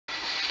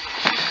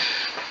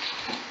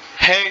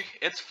Hey,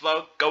 it's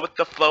Flo. Go with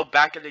the flow.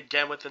 Back at it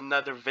again with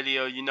another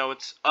video. You know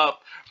it's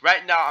up.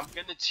 Right now, I'm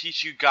gonna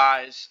teach you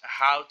guys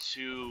how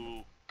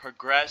to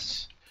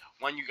progress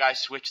when you guys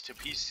switch to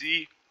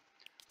PC.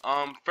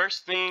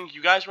 First thing,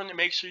 you guys want to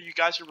make sure you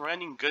guys are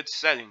running good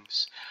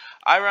settings.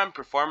 I run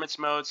performance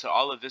mode, so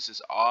all of this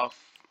is off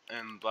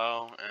and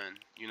low, and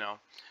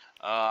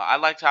I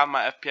like to have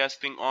my FPS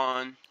thing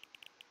on.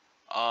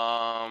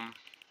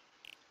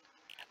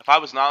 If I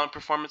was not in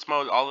performance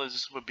mode, all of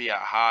this would be at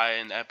high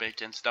and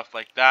epic and stuff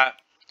like that.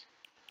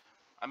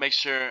 I make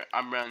sure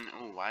I'm running.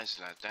 Oh, why is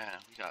that? Damn,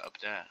 we got up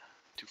that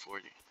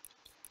 240.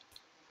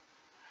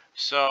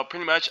 So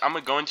pretty much, I'm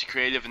gonna go into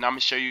creative and I'm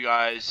gonna show you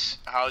guys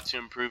how to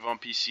improve on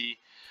PC.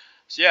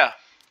 So yeah,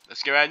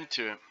 let's get right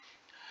into it.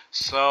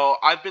 So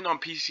I've been on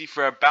PC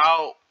for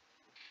about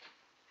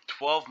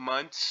 12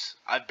 months.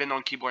 I've been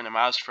on keyboard and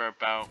mouse for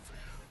about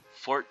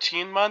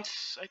 14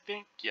 months, I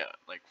think. Yeah,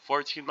 like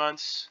 14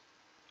 months.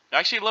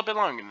 Actually, a little bit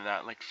longer than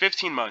that, like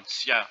 15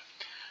 months. Yeah.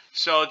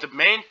 So the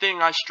main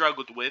thing I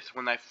struggled with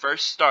when I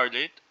first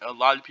started, a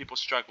lot of people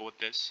struggle with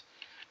this,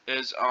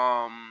 is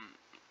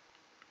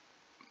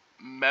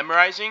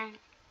memorizing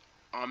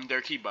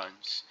their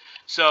keybuttons.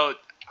 So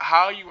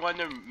how you want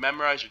to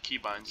memorize your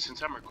keybuttons?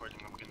 Since I'm recording,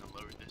 I'm gonna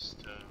lower this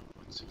to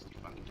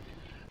 165.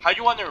 How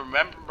you want to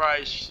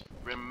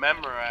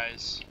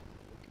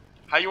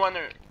how you want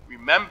to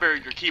remember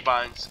your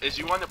keybuttons is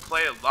you want to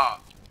play a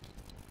lot,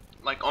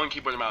 like on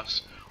keyboard and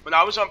mouse. When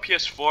I was on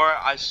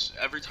PS4,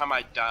 every time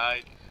I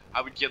died,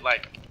 I would get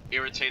like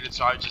irritated,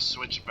 so I would just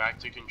switch back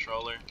to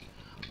controller.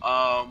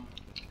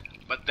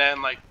 But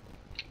then like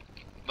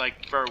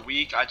for a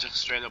week, I just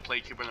straight up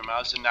played keyboard and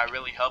mouse, and that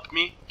really helped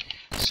me.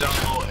 So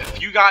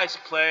if you guys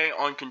play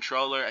on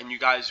controller and you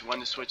guys want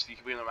to switch to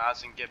keyboard and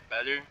mouse and get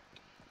better,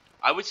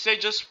 I would say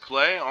just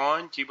play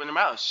on keyboard and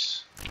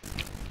mouse.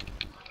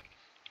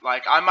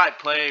 Like I might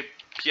play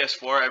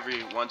PS4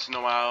 every once in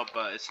a while,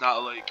 but it's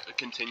not like a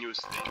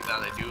continuous thing that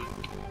I do.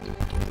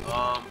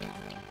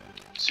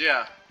 So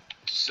yeah.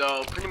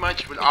 So pretty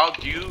much what I'll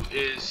do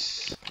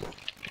is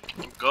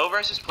go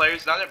versus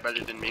players that are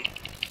better than me.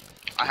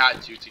 I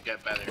had to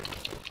get better.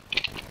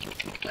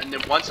 And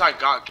then once I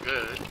got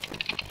good,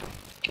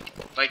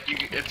 like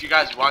if you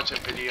guys watch a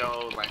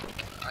video, like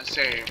I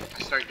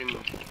started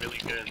getting really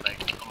good like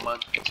a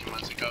month, 2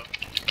 months ago.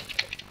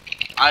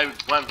 I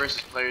went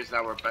versus players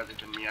that were better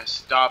than me. I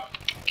stopped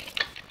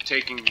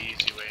taking the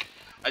easy way.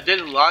 I did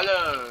a lot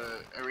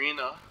of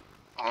arena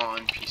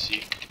on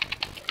PC.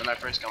 When I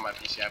first got my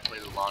PC, I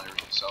played a lot of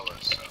arena solo,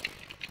 so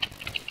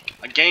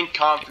I gained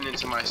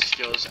confidence in my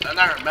skills, and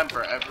I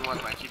remember every one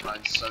of my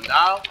keyboards. So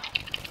now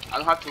I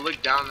don't have to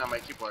look down at my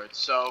keyboard.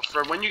 So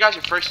for when you guys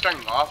are first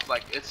starting off,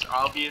 like it's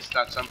obvious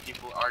that some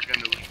people are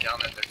gonna look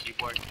down at their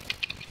keyboard.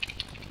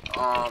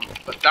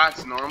 But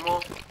that's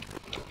normal,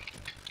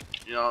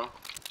 you know.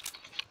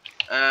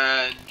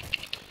 And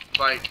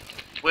like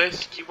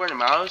with keyboard and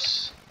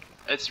mouse,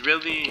 it's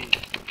really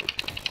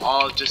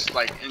all just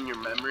like in your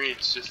memory.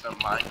 It's just a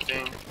mind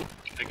thing.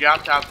 Like you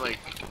have to have like,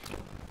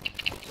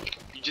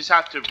 you just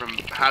have to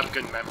have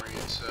good memory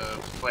to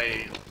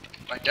play.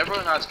 Like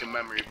everyone has good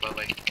memory, but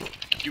like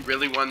if you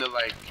really want to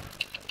like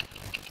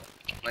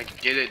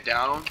get it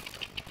down.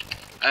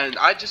 And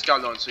I just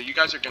got on, so you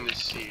guys are gonna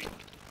see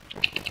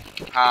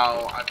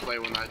how I play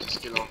when I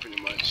just get on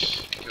pretty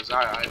much, because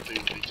I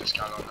literally just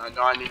got on. I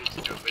know I needed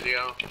to do a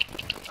video.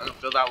 I don't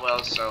feel that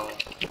well, so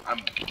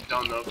I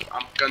don't know.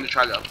 I'm gonna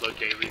try to upload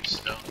daily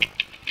still,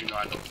 even though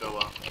I don't feel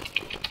well.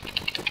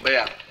 But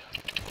yeah,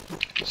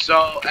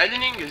 so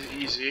editing is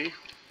easy.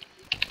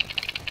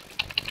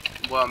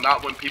 Well,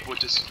 not when people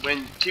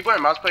when keyboard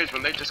and mouse players,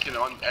 when they just get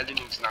on,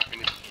 editing's not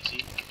gonna be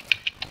easy.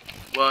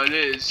 Well, it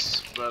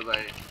is, but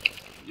like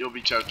you'll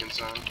be choking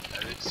some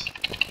edits.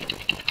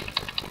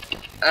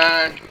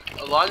 And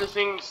a lot of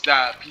things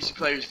that PC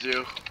players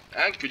do,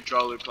 and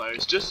controller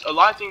players, just a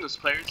lot of things those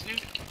players do,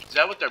 is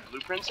that with their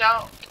blueprints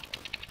out.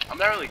 I'm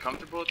not really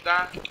comfortable with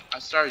that. I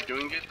started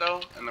doing it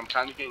though, and I'm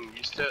kind of getting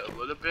used to it a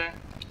little bit.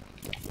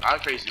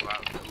 Not crazy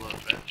loud, but a little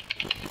bit.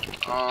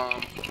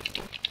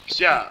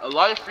 So yeah, a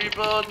lot of free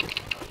build.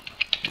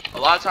 A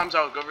lot of times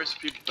I would go versus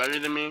people better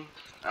than me.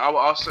 And I will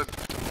also,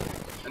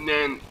 and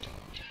then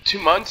 2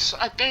 months,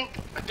 I think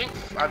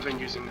I've been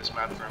using this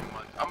map for a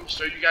month. I'm gonna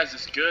show you guys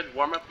this good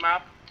warm-up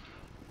map.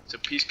 It's a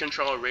Peace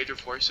Controller Raider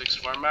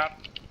 464 map.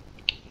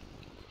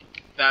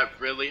 That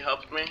really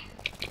helped me.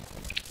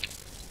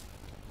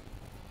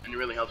 And it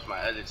really helps my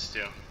edits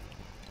too.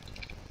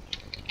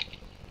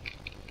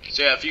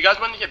 So yeah, if you guys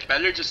want to get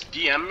better, just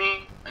DM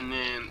me, and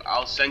then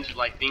I'll send you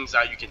like things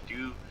that you can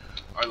do,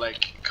 or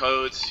like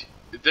codes.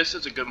 This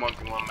is a good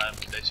one-for-one map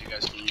that you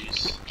guys can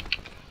use.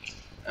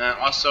 And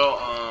also,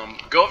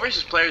 go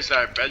versus players that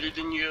are better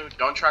than you.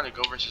 Don't try to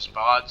go versus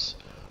bots.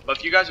 But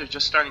if you guys are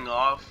just starting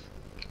off,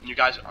 and you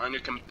guys aren't a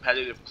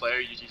competitive player,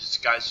 you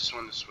guys just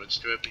want to switch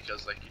to it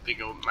because like you think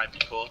it might be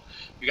cool.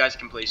 You guys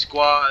can play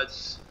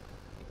squads,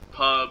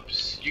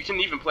 pubs. You can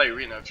even play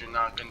arena if you're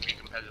not going to be a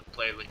competitive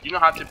player. Like you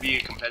don't have to be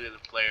a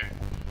competitive player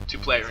to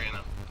play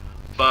arena.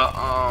 But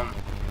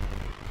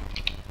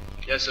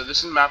Yeah, so this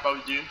is the map I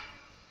would do.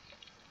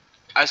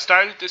 I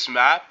started this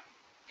map,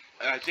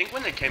 and I think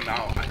when it came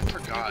out, I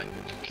forgot. It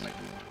was like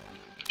a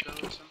month ago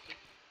or something.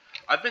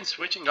 I've been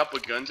switching up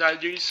with guns I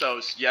do, so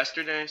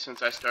yesterday,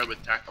 since I started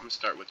with TAC, I'm gonna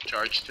start with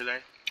Charge today.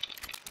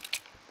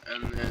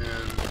 And then,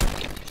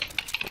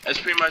 it's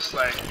pretty much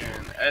like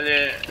an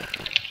edit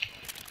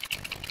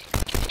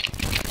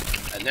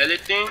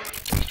thing,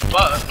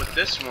 but with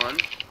this one,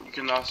 you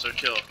can also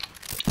kill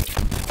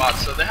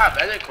bots. So they have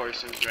edit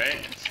courses,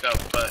 right, and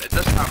stuff, but it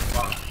doesn't have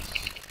bots.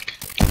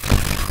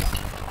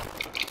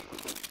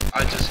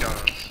 I just got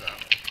on, so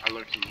I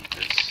look need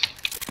this.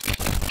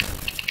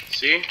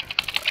 See?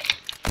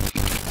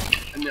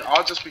 And it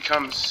all just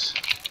becomes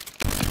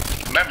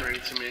memory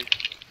to me.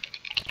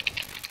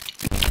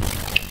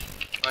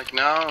 Like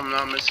now, I'm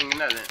not missing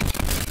an edit.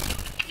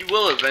 You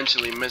will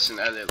eventually miss an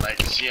edit, like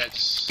see, I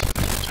just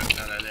took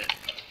that edit.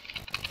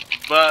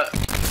 But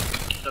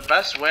the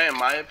best way, in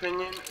my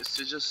opinion, is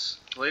to just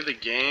play the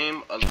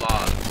game a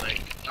lot,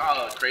 like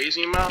not a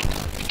crazy amount.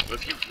 But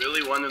if you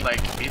really want to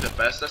like be the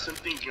best at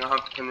something, you don't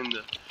have to put in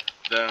the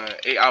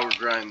 8-hour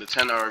grind, the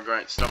 10-hour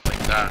grind, stuff like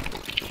that.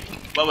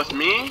 But with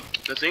me,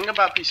 the thing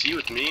about PC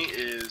with me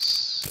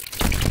is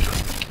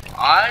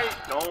I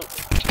don't,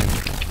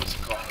 what's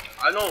it called?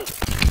 I don't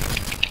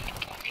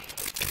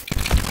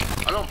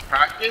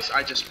practice,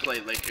 I just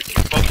play. Like if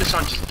you focus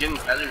on just getting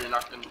better, you're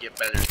not gonna get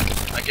better.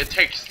 Like it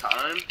takes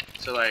time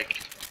to like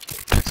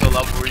get to a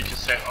level where you can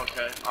say,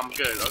 okay, I'm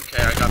good,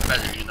 okay, I got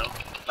better, you know?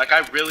 Like I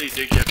really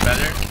did get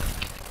better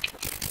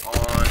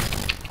on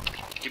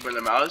keyboard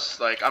and mouse.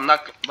 Like I'm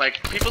not,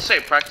 like people say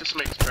practice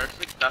makes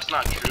perfect. That's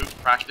not true.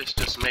 Practice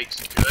just makes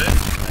good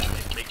and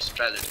it makes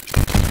better.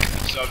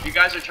 So if you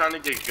guys are trying to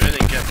get good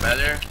and get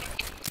better,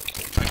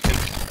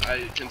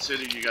 I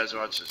consider you guys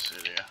watch this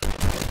video.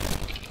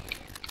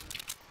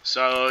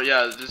 So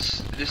yeah,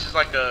 this is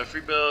like a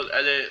free build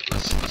edit.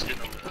 Let's get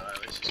over that.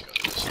 Let's just go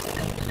to this.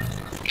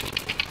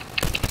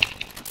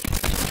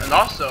 And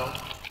also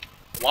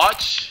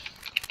watch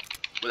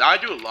what I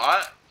do a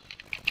lot.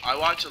 I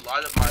watch a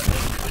lot of my old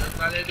videos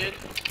that I did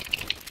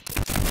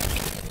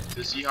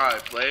to see how I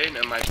played,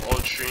 and my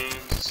old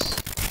streams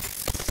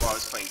while I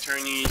was playing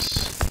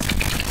tourneys.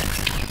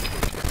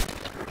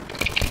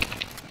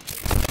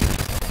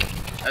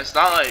 It's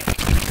not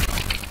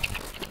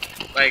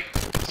like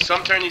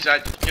some tourneys I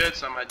did good,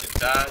 some I did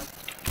bad.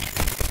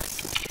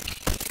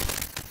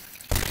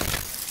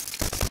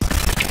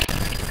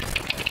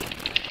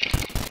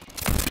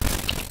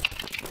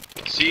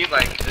 See,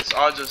 like it's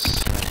all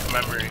just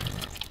memory.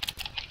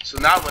 So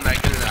now when I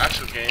get in the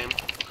actual game,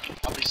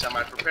 I'll be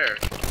semi-prepared.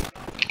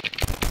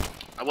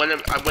 I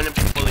wouldn't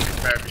be fully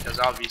prepared because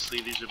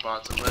obviously these are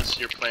bots unless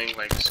you're playing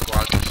like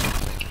squads or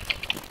something.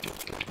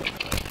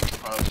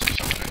 Or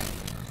something.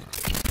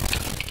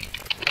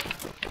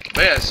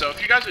 But yeah, so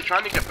if you guys are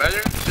trying to get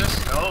better,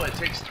 just know it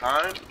takes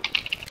time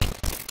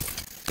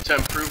to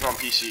improve on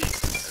PC.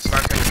 It's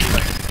not going to be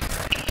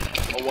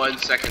like a 1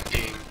 second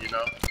thing, you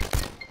know?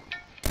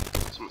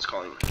 Someone's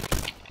calling me.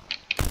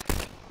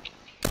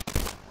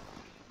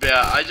 But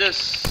yeah,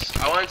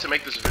 I wanted to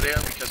make this video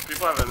because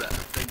people have,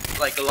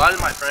 like a lot of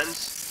my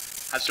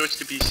friends have switched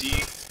to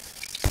PC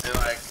and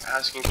like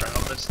asking for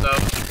help and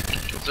stuff.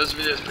 So this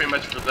video is pretty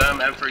much for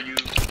them and for you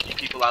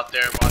people out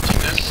there watching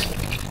this.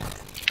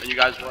 And you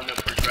guys want to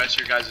progress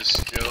your guys'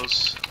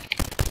 skills.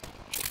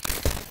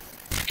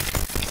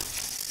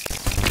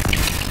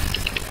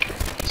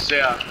 So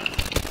yeah,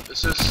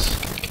 this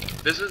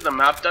is the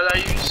map that I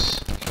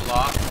use a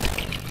lot.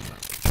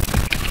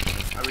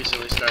 I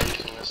recently started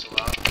using this a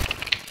lot.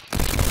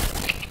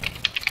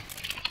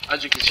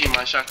 As you can see,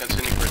 my shotgun's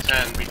hitting for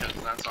 10 because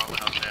that's all the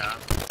health they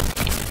have.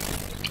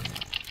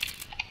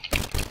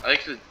 I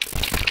like to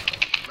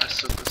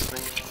mess with this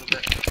thing a little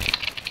bit.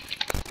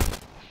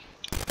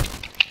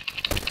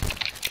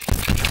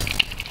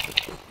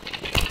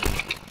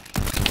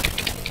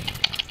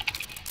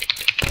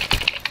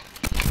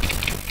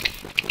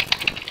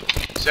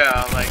 So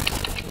yeah, like,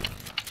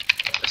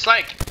 it's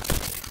like,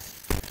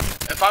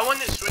 if I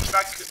want to switch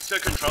back to a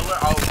controller,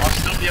 I'll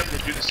still be able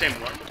to do the same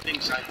normal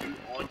things I do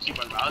on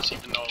keyboard and mouse,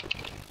 even though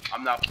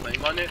I'm not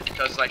playing on it.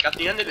 Because like at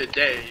the end of the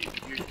day,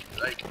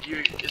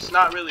 it's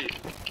not really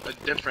a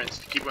difference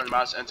to keyboard and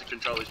mouse and to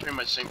controller. It's pretty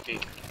much the same thing,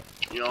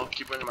 you know.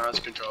 Keyboard and mouse,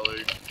 controller,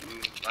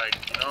 like,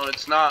 you know,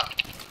 it's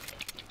not.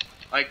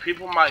 Like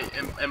people might,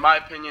 in my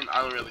opinion,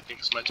 I don't really think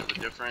it's much of a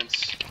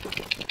difference.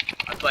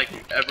 I feel like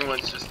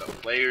everyone's just a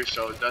player,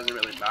 so it doesn't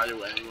really matter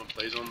what anyone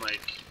plays on. Like,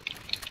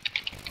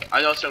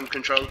 I know some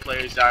controller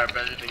players that are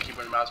better than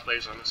keyboard and mouse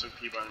players. I know some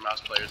keyboard and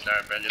mouse players that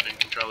are better than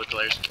controller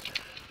players.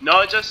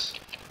 No, it's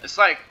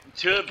like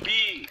to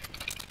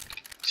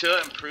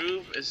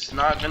improve. It's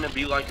not gonna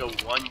be like a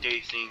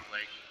one-day thing.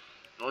 Like,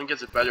 no one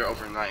gets it better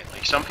overnight.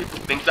 Like some people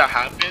think that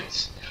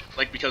happens.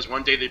 Like because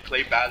one day they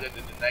play bad and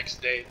then the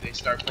next day they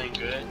start playing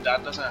good.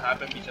 That doesn't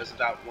happen because of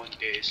that one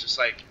day. It's just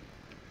like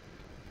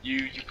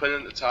you put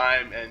in the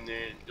time and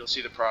then you'll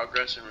see the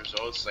progress and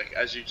results. Like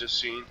as you just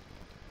seen,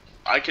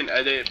 I can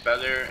edit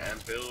better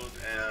and build,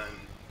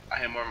 and I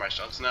have more of my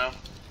shots now.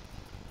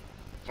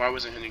 before I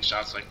wasn't hitting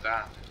shots like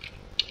that.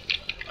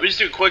 Let me just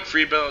do a quick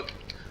free build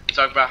and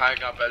talk about how I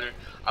got better.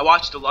 I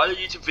watched a lot of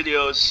YouTube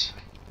videos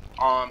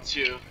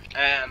too,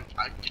 and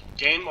I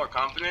gained more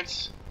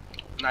confidence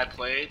when I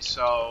played.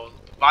 So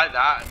by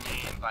that I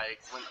mean, like,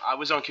 when I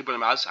was on keyboard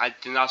and mouse, I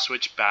did not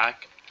switch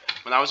back.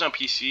 When I was on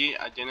PC,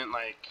 I didn't,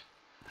 like,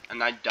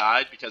 and I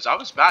died because I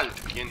was bad at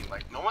the beginning.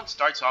 Like, no one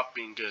starts off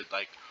being good.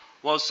 Like,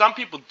 well, some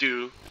people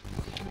do,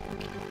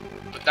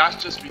 but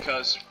that's just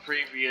because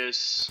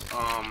previous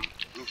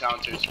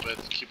encounters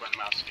with keyboard and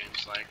mouse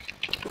games, like,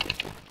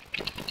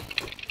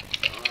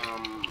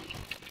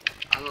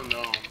 I don't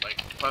know, like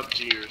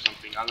PUBG or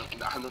something. I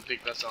don't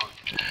think that's on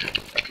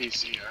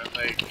PC. Or,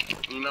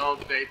 like, you know,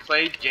 they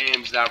played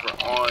games that were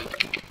on.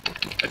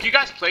 If you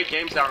guys played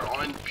games that were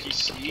on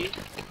PC,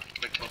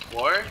 like,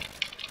 before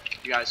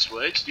you guys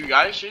switched, you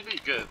guys should be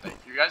good. Like,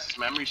 your guys'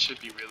 memory should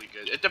be really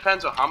good. It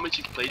depends on how much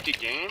you played the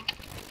game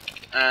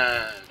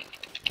and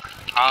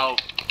how,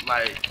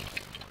 like,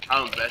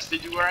 how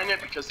invested you are in it,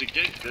 because to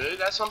get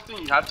good at something,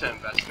 you have to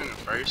invest in it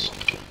first.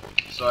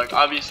 So, like,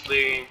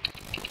 obviously,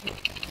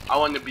 I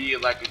want to be,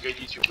 like, a good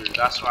YouTuber.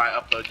 That's why I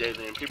upload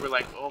daily. And people are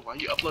like, oh, why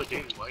you upload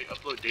daily? Why you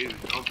upload daily?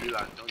 Don't do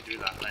that. Don't do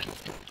that. Like,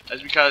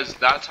 that's because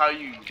that's how,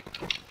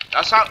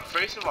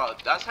 first of all,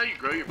 that's how you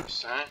grow your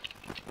percent.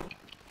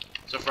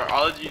 So for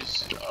all of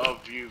these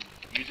of you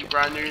YouTube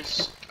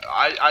grinders,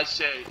 I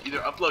say either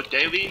upload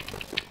daily,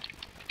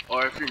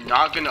 or if you're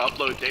not gonna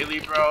upload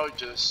daily, bro,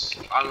 just,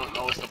 I don't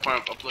know what's the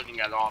point of uploading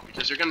at all,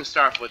 because you're gonna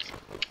start off with,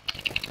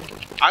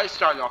 I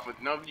started off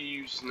with no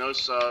views, no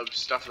subs,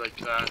 stuff like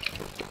that,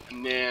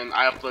 and then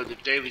I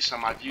uploaded daily, so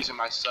my views and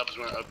my subs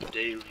went up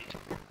daily.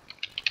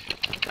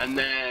 And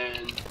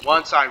then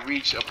once I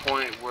reach a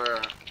point where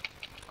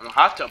I don't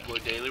have to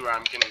upload daily, where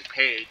I'm getting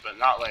paid, but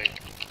not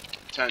like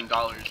 $10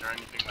 or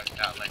anything like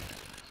that, like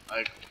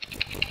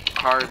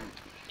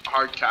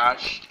hard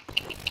cash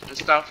and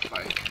stuff,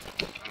 like,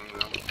 I don't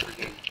know,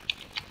 freaking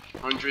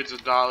hundreds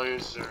of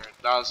dollars or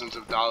thousands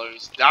of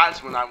dollars,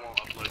 that's when I won't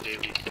upload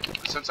daily.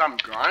 But since I'm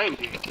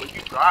grinding, when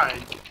you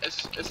grind,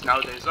 it's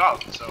nowadays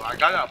off, so I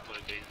gotta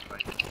upload daily.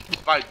 Like,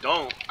 if I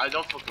don't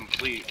feel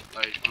complete.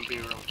 Like, I'm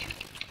being real with you.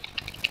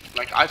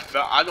 Like, I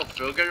don't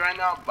feel good right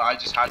now, but I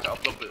just had to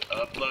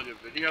upload a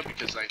video,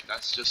 because, like,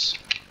 that's just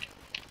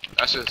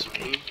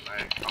me.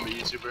 Like, I'm a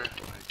YouTuber.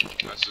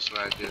 Like, that's just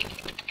what I do.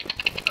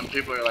 And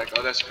people are like,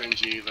 oh, that's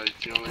cringy.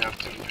 Like, you only have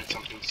 200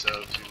 something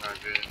subs. You're not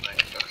good.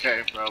 Like,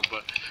 okay, bro.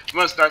 But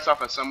everyone starts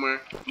off at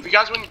somewhere. If you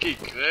guys want to get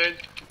good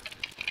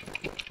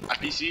at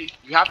PC,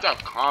 you have to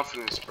have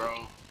confidence,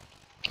 bro.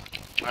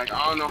 Like,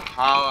 I don't know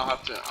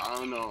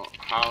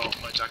how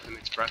much I can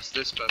express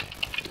this, but,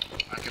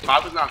 like, if I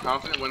was not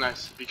confident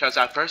because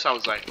at first I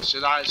was like,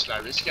 should I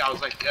risk it? I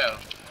was like, yeah.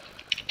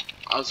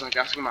 I was like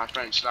asking my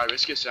friend, should I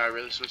risk it? Should I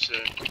really switch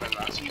to keyboard and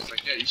mouse? He was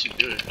like, yeah, you should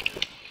do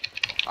it.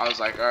 I was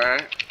like,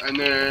 alright. And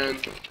then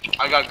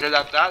I got good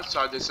at that, so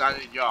I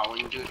decided, yo, I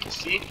want to do the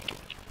PC.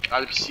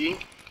 Got a PC.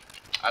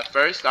 At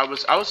first, I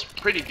was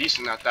pretty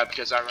decent at that,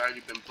 because I've already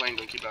been playing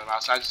on keyboard and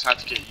mouse. I just had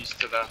to get used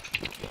to the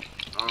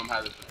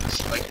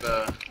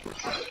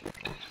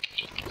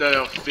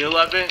the feel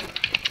of it.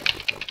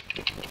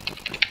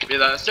 But yeah,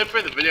 that's it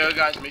for the video,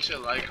 guys. Make sure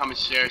to like, comment,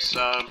 share,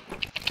 sub.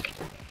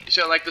 Be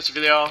sure to like this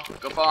video.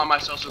 Go follow my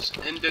socials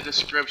in the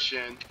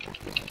description.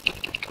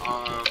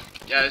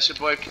 Yeah, it's your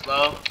boy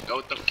Flo. Go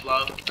with the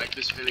flow. Like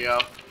this video.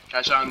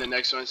 Catch you on the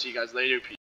next one. See you guys later. Peace.